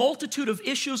a multitude of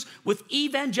issues with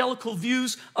evangelical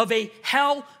views of a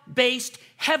hell-based,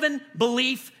 heaven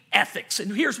belief ethics.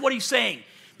 And here's what he's saying.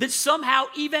 That somehow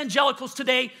evangelicals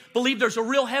today believe there's a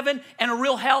real heaven and a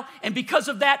real hell, and because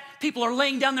of that, people are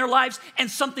laying down their lives,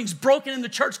 and something's broken in the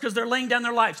church because they're laying down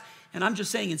their lives. And I'm just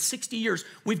saying, in 60 years,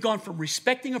 we've gone from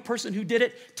respecting a person who did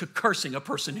it to cursing a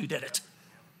person who did it.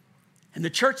 And the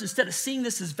church, instead of seeing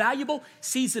this as valuable,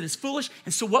 sees it as foolish.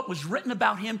 And so what was written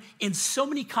about him in so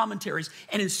many commentaries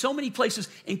and in so many places,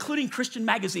 including Christian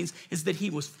magazines, is that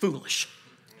he was foolish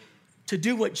to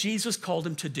do what Jesus called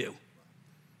him to do.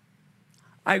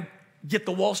 I get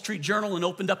the Wall Street Journal and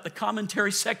opened up the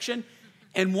commentary section,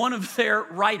 and one of their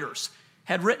writers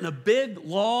had written a big,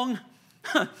 long,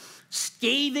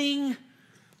 scathing,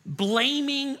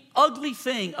 blaming, ugly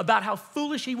thing about how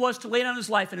foolish he was to lay down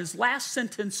his life. And his last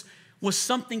sentence was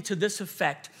something to this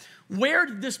effect. Where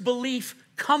did this belief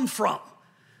come from?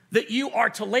 that you are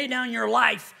to lay down your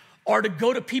life or to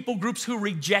go to people groups who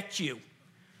reject you.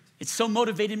 It so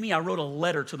motivated me, I wrote a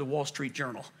letter to the Wall Street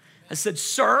Journal. I said,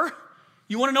 sir,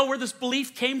 you want to know where this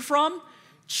belief came from?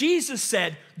 Jesus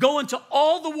said, go into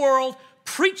all the world,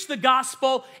 preach the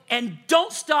gospel, and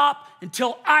don't stop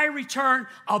until I return.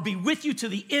 I'll be with you to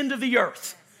the end of the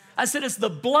earth. I said, it's the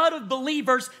blood of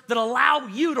believers that allow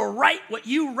you to write what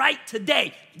you write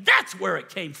today. That's where it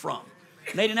came from.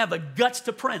 And they didn't have the guts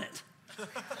to print it.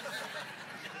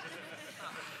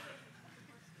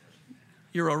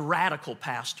 You're a radical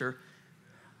pastor.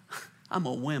 I'm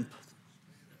a wimp.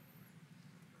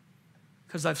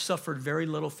 Because I've suffered very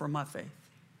little for my faith.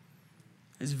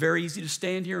 It's very easy to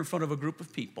stand here in front of a group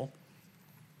of people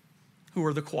who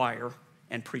are the choir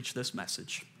and preach this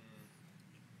message.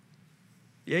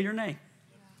 Yeah, your name.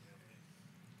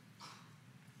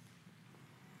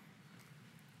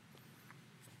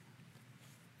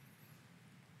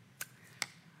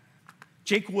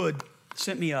 Jake Wood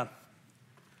sent me a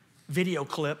video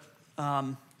clip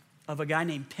of a guy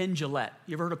named Penn Jillette.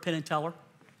 You ever heard of Penn and Teller?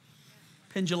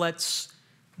 Penn Jillette's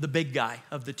the big guy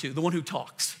of the two, the one who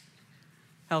talks.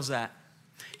 How's that?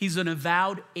 He's an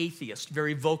avowed atheist,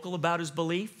 very vocal about his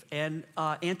belief, and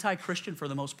anti-Christian for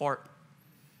the most part.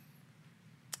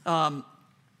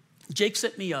 Jake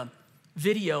sent me a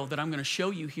video that I'm going to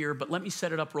show you here, but let me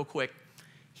set it up real quick.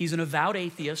 He's an avowed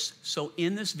atheist, so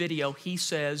in this video, he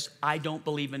says, I don't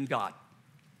believe in God.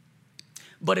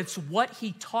 But it's what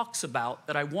he talks about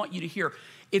that I want you to hear.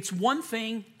 It's one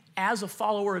thing as a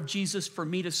follower of Jesus for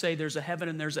me to say there's a heaven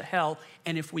and there's a hell,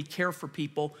 and if we care for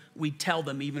people, we tell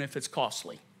them even if it's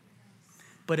costly.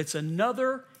 But it's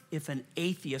another if an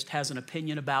atheist has an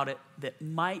opinion about it that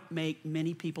might make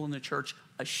many people in the church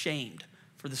ashamed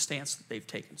for the stance that they've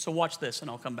taken. So watch this,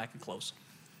 and I'll come back and close.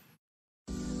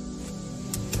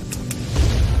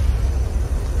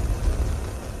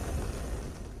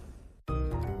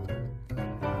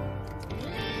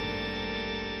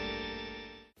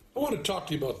 I want to talk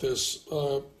to you about this.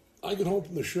 I get home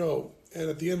from the show, and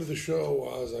at the end of the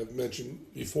show, as I've mentioned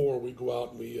before, we go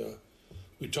out and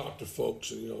we talk to folks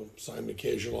and, sign an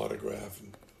occasional autograph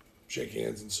and shake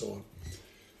hands and so on.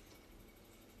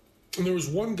 And there was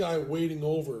one guy waiting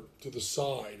over to the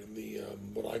side in the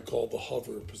what I call the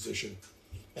hover position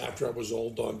after I was all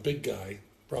done. Big guy,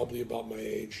 probably about my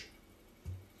age.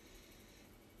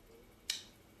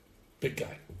 Big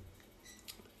guy.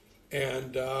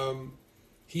 And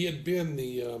he had been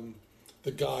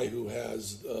the guy who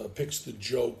picks the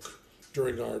joke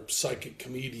during our psychic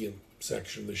comedian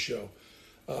section of the show.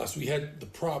 So he had the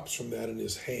props from that in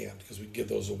his hand because we'd give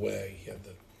those away. He had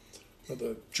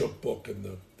the joke book and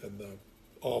the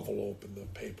envelope and the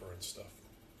paper and stuff.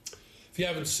 If you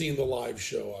haven't seen the live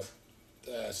show,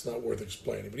 it's not worth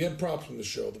explaining. But he had props from the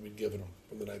show that we'd given him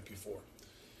from the night before.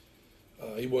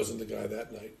 He wasn't the guy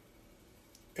that night.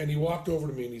 And he walked over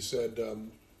to me and he said,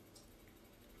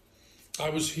 I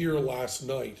was here last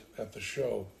night at the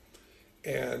show,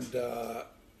 and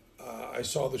I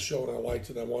saw the show and I liked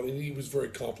it. And he was very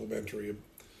complimentary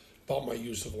about my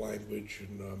use of language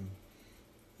and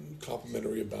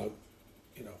complimentary about,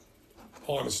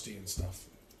 honesty and stuff.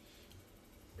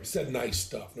 He said nice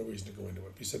stuff. No reason to go into it.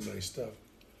 But he said nice stuff.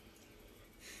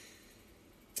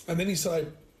 And then he said, I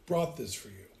brought this for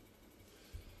you.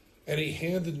 And he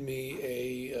handed me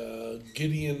a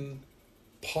Gideon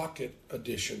Pocket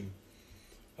Edition.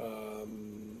 I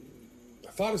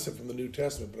thought it said from the New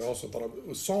Testament, but I also thought it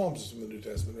was Psalms from the New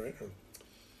Testament, right?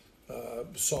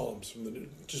 Psalms from the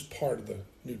just part of the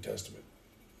New Testament.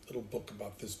 Little book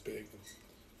about this big,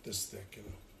 this thick,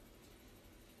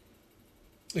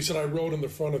 He said, I wrote in the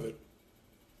front of it,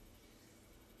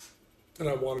 and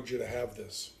I wanted you to have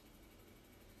this.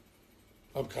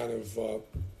 I'm kind of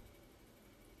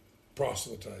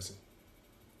proselytizing.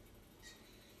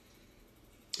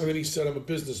 And then he said, I'm a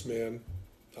businessman.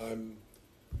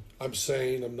 I'm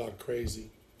sane. I'm not crazy.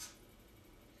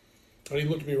 And he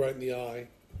looked me right in the eye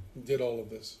and did all of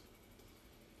this.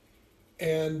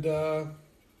 And it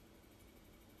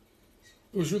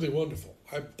was really wonderful.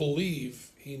 I believe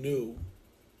he knew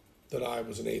that I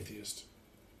was an atheist.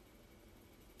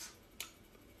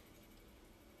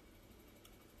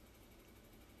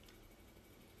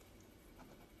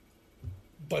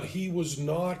 But he was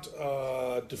not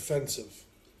defensive,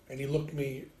 and he looked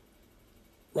me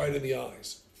right in the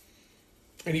eyes.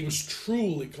 And he was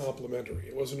truly complimentary.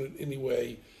 It wasn't in any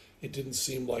way, it didn't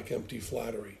seem like empty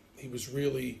flattery. He was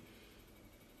really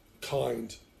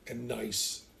kind and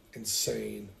nice and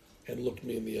sane and looked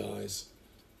me in the eyes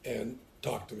and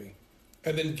talked to me.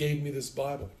 And then gave me this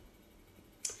Bible.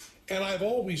 And I've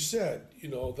always said,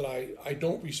 that I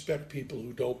don't respect people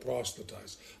who don't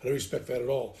proselytize. I don't respect that at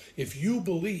all. If you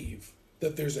believe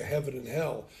that there's a heaven and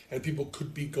hell and people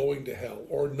could be going to hell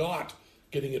or not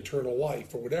getting eternal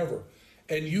life or whatever,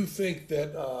 and you think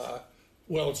that,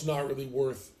 it's not really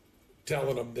worth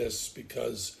telling them this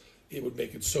because it would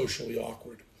make it socially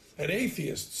awkward. And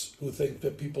atheists who think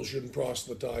that people shouldn't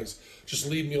proselytize, just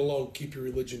leave me alone, keep your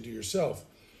religion to yourself.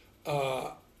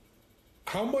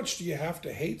 How much do you have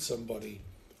to hate somebody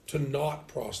to not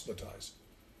proselytize?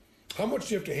 How much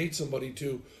do you have to hate somebody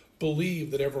to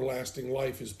believe that everlasting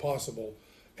life is possible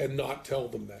and not tell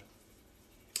them that?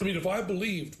 I mean, if I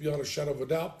believed, beyond a shadow of a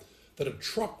doubt, that a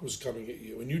truck was coming at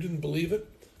you and you didn't believe it,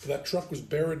 that truck was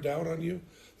bearing down on you,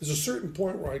 there's a certain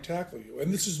point where I tackle you.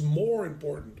 And this is more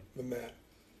important than that.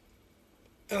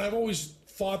 And I've always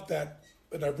thought that,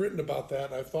 and I've written about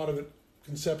that, and I've thought of it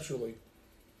conceptually.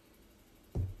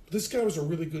 This guy was a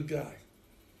really good guy.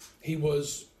 He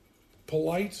was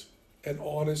polite and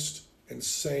honest and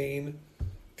sane,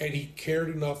 and he cared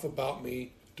enough about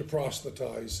me to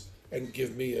proselytize and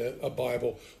give me a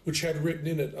Bible, which had written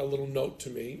in it a little note to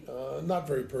me, not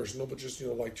very personal, but just,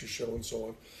 liked your show and so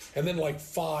on. And then like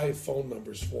 5 phone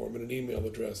numbers for him and an email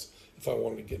address if I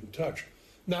wanted to get in touch.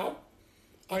 Now,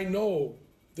 I know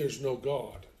there's no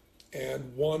God,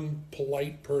 and one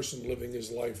polite person living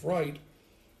his life right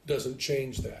doesn't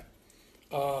change that.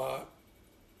 But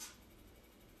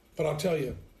I'll tell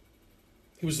you,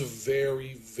 he was a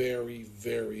very, very,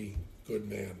 very good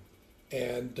man.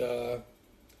 And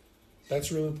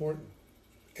that's really important.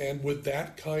 And with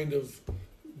that kind of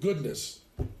goodness,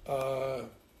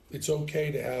 it's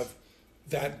okay to have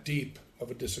that deep of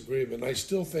a disagreement. I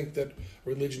still think that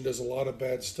religion does a lot of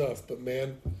bad stuff, but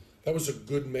man, that was a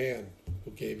good man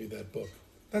who gave you that book.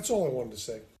 That's all I wanted to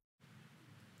say.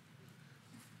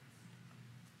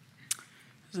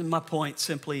 My point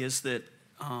simply is that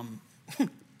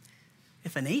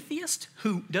if an atheist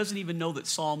who doesn't even know that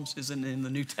Psalms isn't in the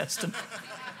New Testament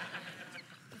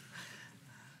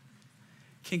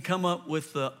can come up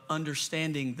with the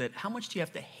understanding that how much do you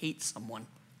have to hate someone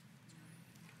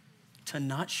to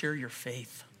not share your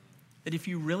faith? That if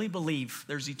you really believe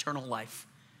there's eternal life,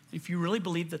 if you really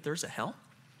believe that there's a hell,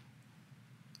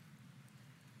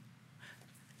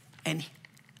 and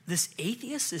this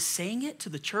atheist is saying it to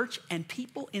the church, and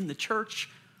people in the church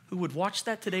who would watch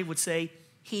that today would say,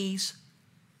 he's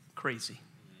crazy.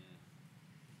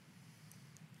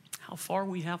 How far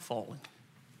we have fallen.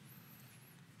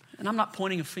 And I'm not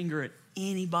pointing a finger at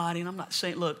anybody, and I'm not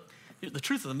saying, look, the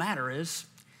truth of the matter is,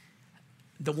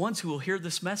 the ones who will hear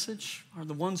this message are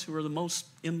the ones who are the most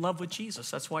in love with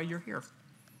Jesus. That's why you're here.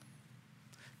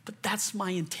 But that's my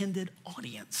intended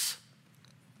audience.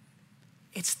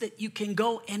 It's that you can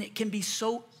go, and it can be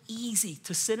so easy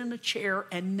to sit in a chair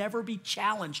and never be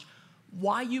challenged.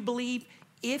 Why you believe,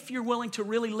 if you're willing to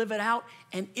really live it out,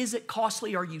 and is it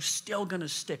costly, are you still going to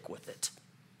stick with it?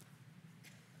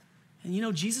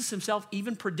 And Jesus himself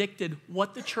even predicted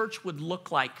what the church would look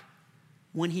like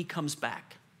when he comes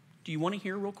back. Do you want to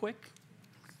hear real quick?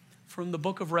 From the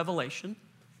book of Revelation,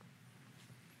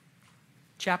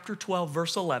 chapter 12,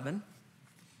 verse 11.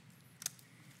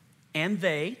 And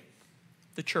they,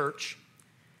 the church,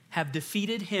 have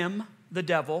defeated him, the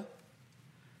devil,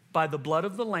 by the blood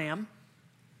of the Lamb,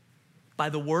 by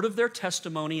the word of their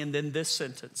testimony, and then this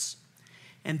sentence.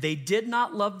 And they did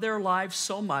not love their lives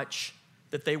so much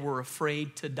that they were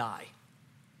afraid to die.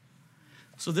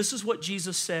 So this is what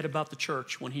Jesus said about the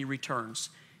church when he returns.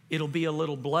 It'll be a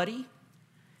little bloody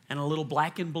and a little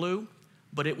black and blue,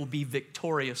 but it will be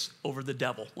victorious over the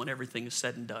devil when everything is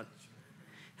said and done.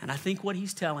 And I think what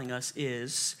he's telling us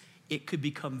is it could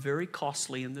become very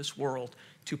costly in this world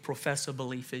to profess a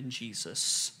belief in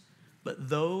Jesus. But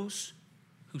those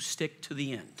who stick to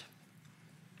the end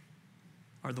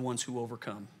are the ones who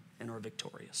overcome and are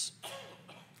victorious.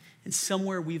 And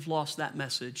somewhere we've lost that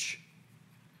message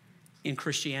in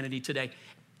Christianity today.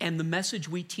 And the message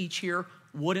we teach here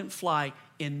wouldn't fly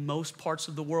in most parts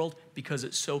of the world because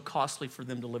it's so costly for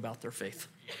them to live out their faith.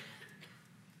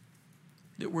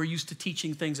 That we're used to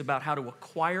teaching things about how to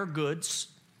acquire goods,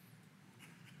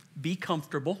 be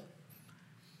comfortable,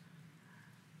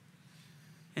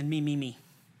 and me.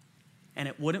 And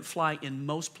it wouldn't fly in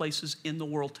most places in the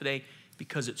world today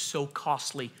because it's so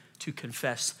costly to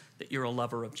confess that you're a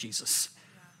lover of Jesus.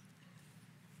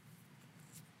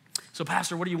 So,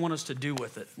 Pastor, what do you want us to do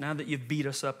with it? Now that you've beat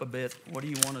us up a bit, what do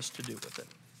you want us to do with it?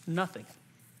 Nothing.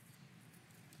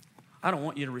 I don't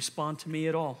want you to respond to me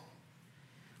at all.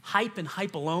 Hype and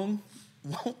hype alone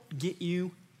won't get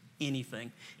you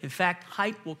anything. In fact,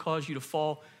 hype will cause you to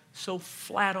fall so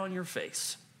flat on your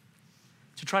face.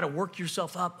 to try to work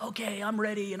yourself up. Okay, I'm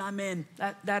ready and I'm in.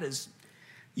 That is,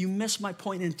 you miss my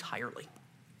point entirely.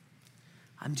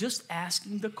 I'm just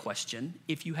asking the question,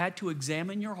 if you had to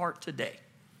examine your heart today,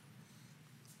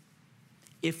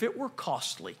 if it were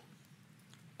costly,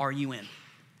 are you in?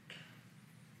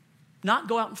 Not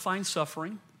go out and find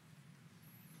suffering,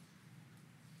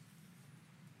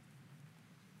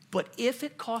 but if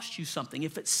it cost you something,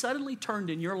 if it suddenly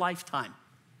turned in your lifetime,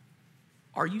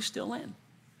 are you still in?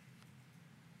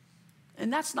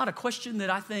 And that's not a question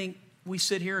that I think we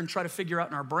sit here and try to figure out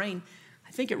in our brain.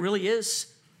 I think it really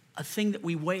is a thing that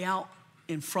we weigh out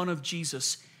in front of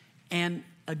Jesus. And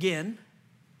again,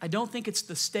 I don't think it's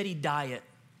the steady diet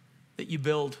that you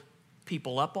build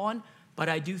people up on, but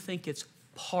I do think it's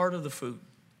part of the food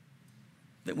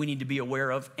that we need to be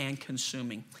aware of and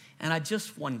consuming. And I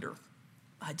just wonder,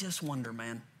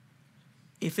 man,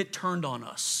 if it turned on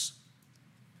us,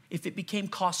 if it became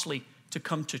costly to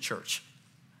come to church.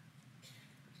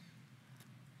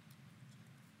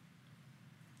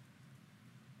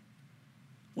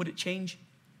 Would it change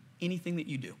anything that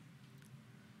you do?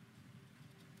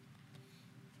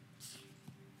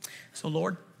 So,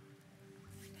 Lord,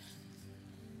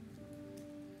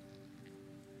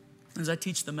 as I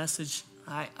teach the message,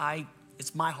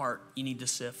 it's my heart you need to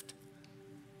sift.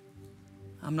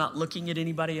 I'm not looking at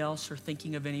anybody else or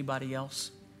thinking of anybody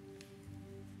else.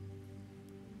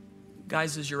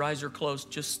 Guys, as your eyes are closed,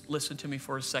 just listen to me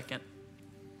for a second.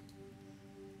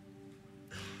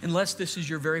 Unless this is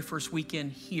your very first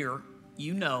weekend here,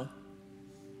 you know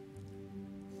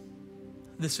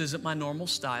this isn't my normal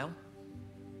style.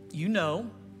 You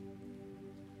know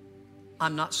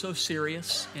I'm not so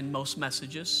serious in most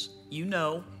messages. You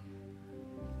know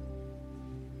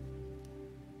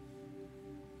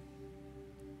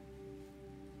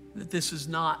that this is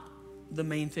not the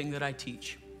main thing that I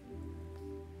teach.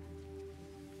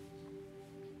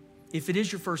 If it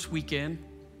is your first weekend,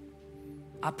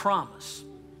 I promise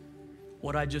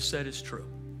what I just said is true.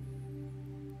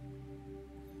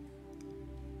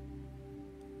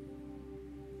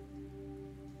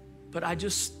 But I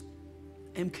just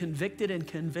am convicted and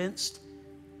convinced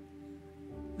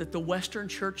that the Western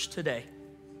church today,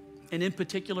 and in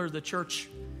particular the church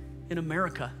in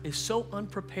America, is so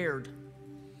unprepared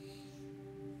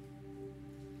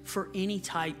for any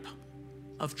type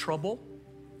of trouble,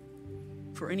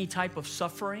 for any type of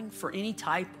suffering, for any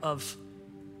type of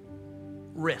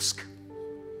risk.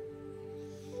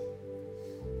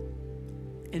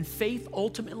 And faith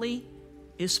ultimately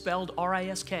is spelled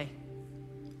R-I-S-K.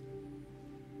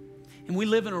 And we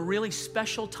live in a really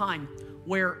special time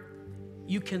where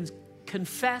you can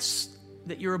confess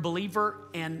that you're a believer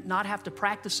and not have to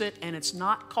practice it, and it's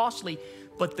not costly,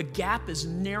 but the gap is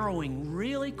narrowing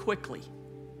really quickly.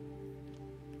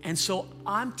 And so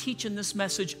I'm teaching this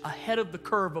message ahead of the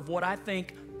curve of what I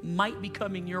think might be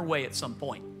coming your way at some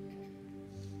point.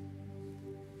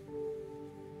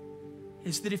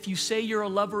 Is that if you say you're a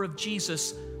lover of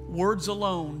Jesus, words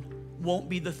alone won't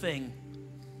be the thing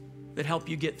that help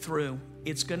you get through.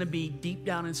 It's going to be deep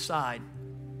down inside,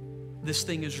 this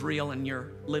thing is real and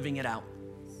you're living it out.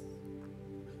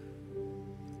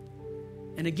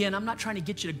 And again, I'm not trying to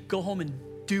get you to go home and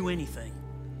do anything.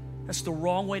 That's the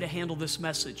wrong way to handle this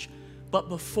message. But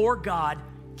before God,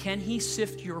 can He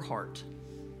sift your heart?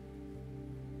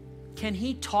 Can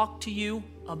He talk to you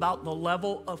about the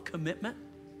level of commitment?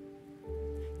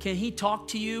 Can He talk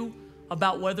to you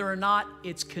about whether or not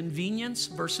it's convenience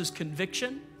versus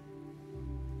conviction?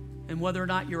 And whether or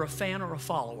not you're a fan or a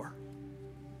follower?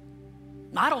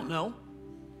 I don't know.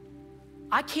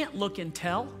 I can't look and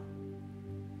tell.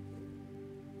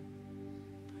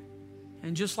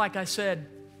 And just like I said,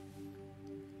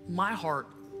 my heart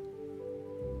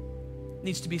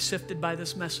needs to be sifted by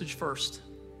this message first.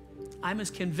 I'm as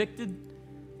convicted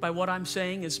by what I'm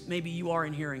saying as maybe you are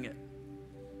in hearing it.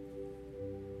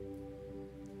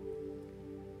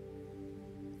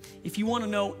 If you want to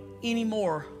know any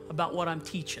more about what I'm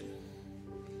teaching,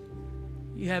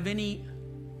 you have any,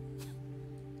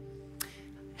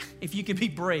 if you can be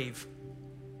brave,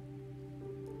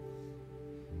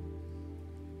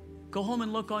 go home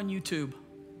and look on YouTube,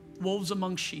 Wolves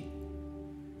Amongst Sheep.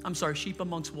 Sheep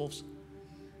amongst wolves.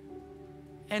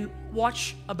 And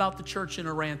watch about the church in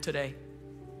Iran today.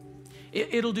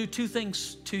 It'll do two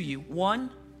things to you. One,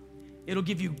 it'll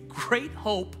give you great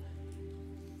hope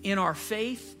in our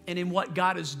faith and in what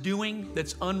God is doing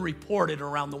that's unreported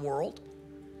around the world.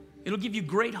 It'll give you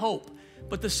great hope.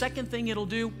 But the second thing it'll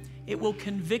do, it will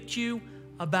convict you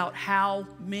about how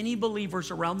many believers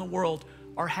around the world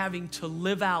are having to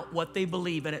live out what they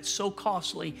believe, and it's so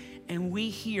costly. And we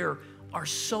here are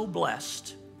so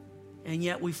blessed And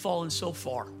yet we've fallen so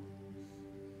far.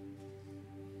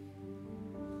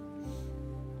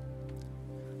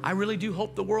 I really do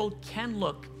hope the world can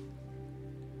look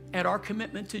at our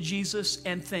commitment to Jesus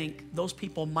and think those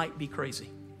people might be crazy.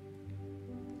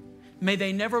 May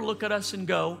they never look at us and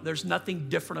go, there's nothing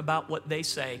different about what they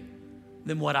say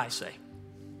than what I say.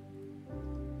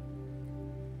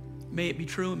 May it be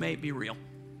true and may it be real.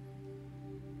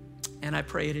 And I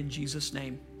pray it in Jesus'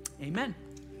 name. Amen.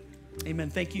 Amen.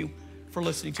 Thank you for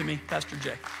listening to me, Pastor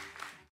Jay.